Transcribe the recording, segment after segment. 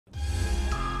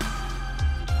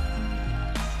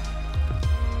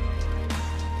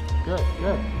Good,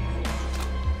 good.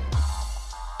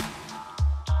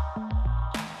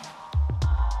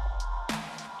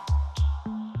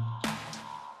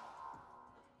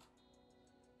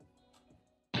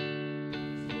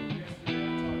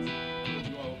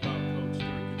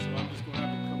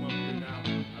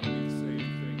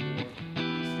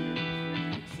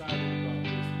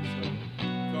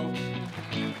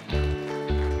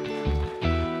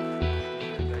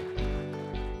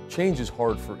 Change is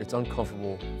hard it's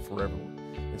uncomfortable for everyone.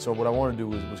 And so what I want to do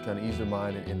was kind of ease their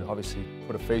mind and obviously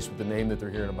put a face with the name that they're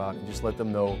hearing about and just let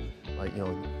them know, like, you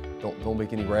know, don't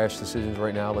make any rash decisions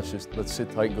right now. Let's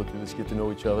sit tight and go through this, get to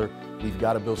know each other. We've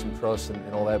got to build some trust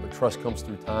and all that, but trust comes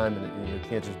through time and you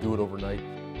can't just do it overnight.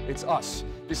 It's us.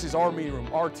 This is our meeting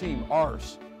room, our team,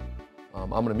 ours. I'm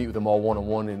going to meet with them all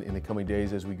one-on-one in the coming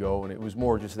days as we go, and it was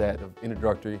more just that of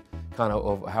introductory, kind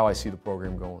of how I see the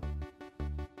program going.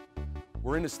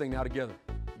 We're in this thing now together.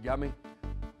 You got me?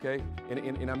 Okay?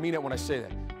 And I mean that when I say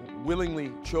that.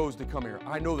 Willingly chose to come here.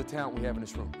 I know the talent we have in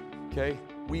this room. Okay?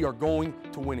 We are going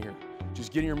to win here.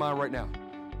 Just get in your mind right now.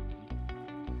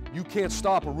 You can't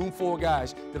stop a room full of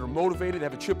guys that are motivated,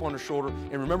 have a chip on their shoulder,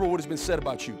 and remember what has been said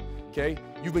about you. Okay?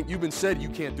 You've been said you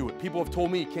can't do it. People have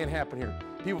told me it can't happen here.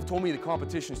 People have told me the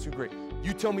competition is too great.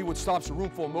 You tell me what stops a room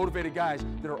full of motivated guys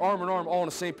that are arm in arm, all on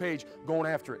the same page, going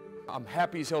after it. I'm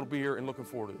happy as hell to be here and looking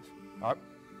forward to this. All right.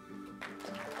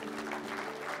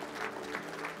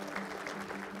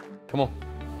 Come on.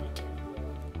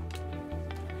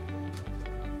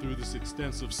 Through this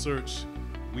extensive search,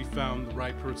 we found the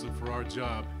right person for our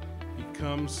job. He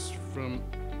comes from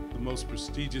the most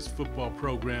prestigious football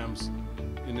programs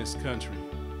in this country.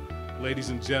 Ladies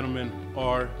and gentlemen,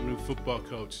 our new football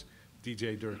coach,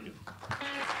 DJ Durkin.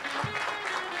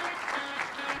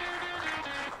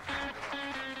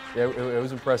 Yeah, it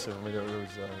was impressive. I mean, it was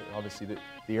obviously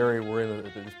the area we're in,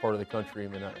 this part of the country. I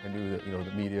mean, I knew that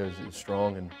the media is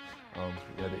strong, and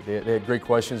yeah, they had great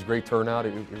questions, great turnout.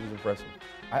 It was impressive.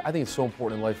 I think it's so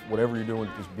important in life, whatever you're doing,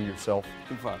 just be yourself.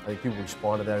 I think people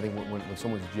respond to that. I think when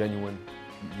someone's genuine,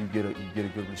 you get a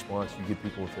good response. You get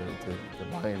people to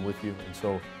buy in with you, and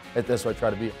so that's what I try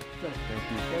to be. Thank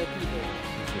you. Thank you.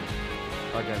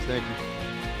 All right, guys, thank you.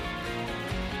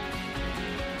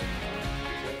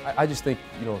 I just think,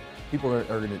 people are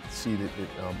going to see that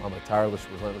I'm a tireless,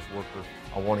 relentless worker.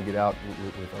 I want to get out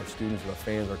with our students, with our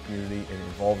fans, our community, and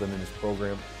involve them in this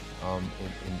program. And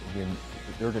again,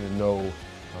 they're going to know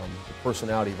the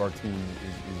personality of our team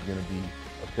is going to be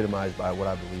epitomized by what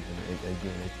I believe in. And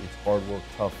again, it's hard work,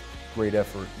 tough, great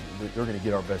effort. They're going to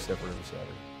get our best effort every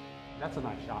Saturday. That's a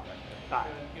nice shot right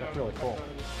there. That's really cool.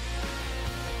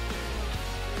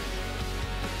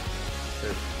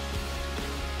 Cheers.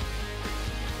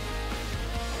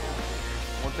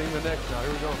 One thing to the next now,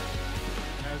 here we go.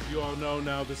 As you all know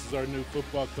now, this is our new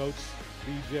football coach,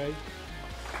 DJ.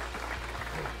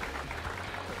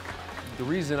 The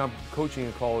reason I'm coaching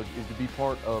in college is to be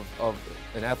part of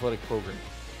an athletic program.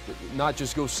 Not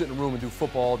just go sit in a room and do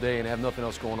football all day and have nothing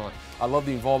else going on. I love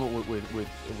the involvement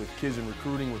with kids in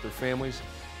recruiting, with their families,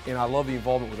 and I love the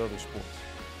involvement with other sports.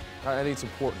 I think it's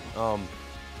important. I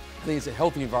think it's a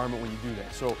healthy environment when you do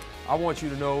that. So I want you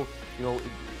to know,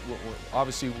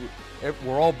 obviously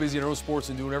we're all busy in our own sports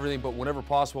and doing everything, but whenever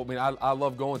possible, I mean, I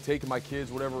love going, taking my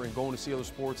kids, whatever, and going to see other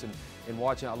sports and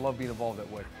watching. I love being involved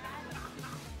that way.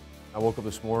 I woke up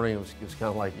this morning, it was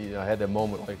kind of like, I had that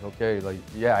moment like, okay, like,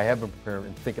 yeah, I have been preparing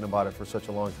and thinking about it for such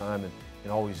a long time,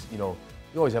 and always, you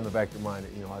always have in the back of your mind,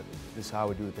 this is how I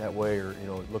would do it that way, or,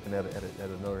 looking at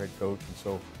another head coach, and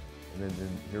so, and then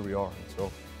here we are. And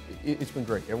so it's been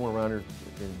great. Everyone around here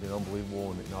has been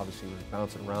unbelievable, and obviously we're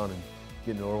bouncing around and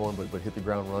getting to know everyone, but hit the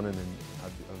ground running, and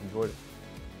I've enjoyed it.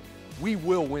 We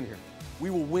will win here.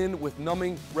 We will win with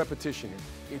numbing repetition here.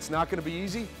 It's not going to be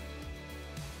easy,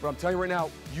 but I'm telling you right now,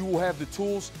 you will have the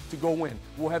tools to go win.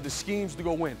 We'll have the schemes to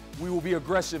go win. We will be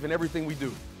aggressive in everything we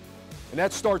do. And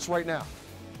that starts right now.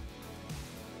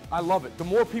 I love it. The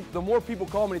more people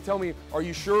call me and tell me, are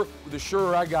you sure? The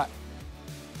surer I got.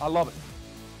 I love it.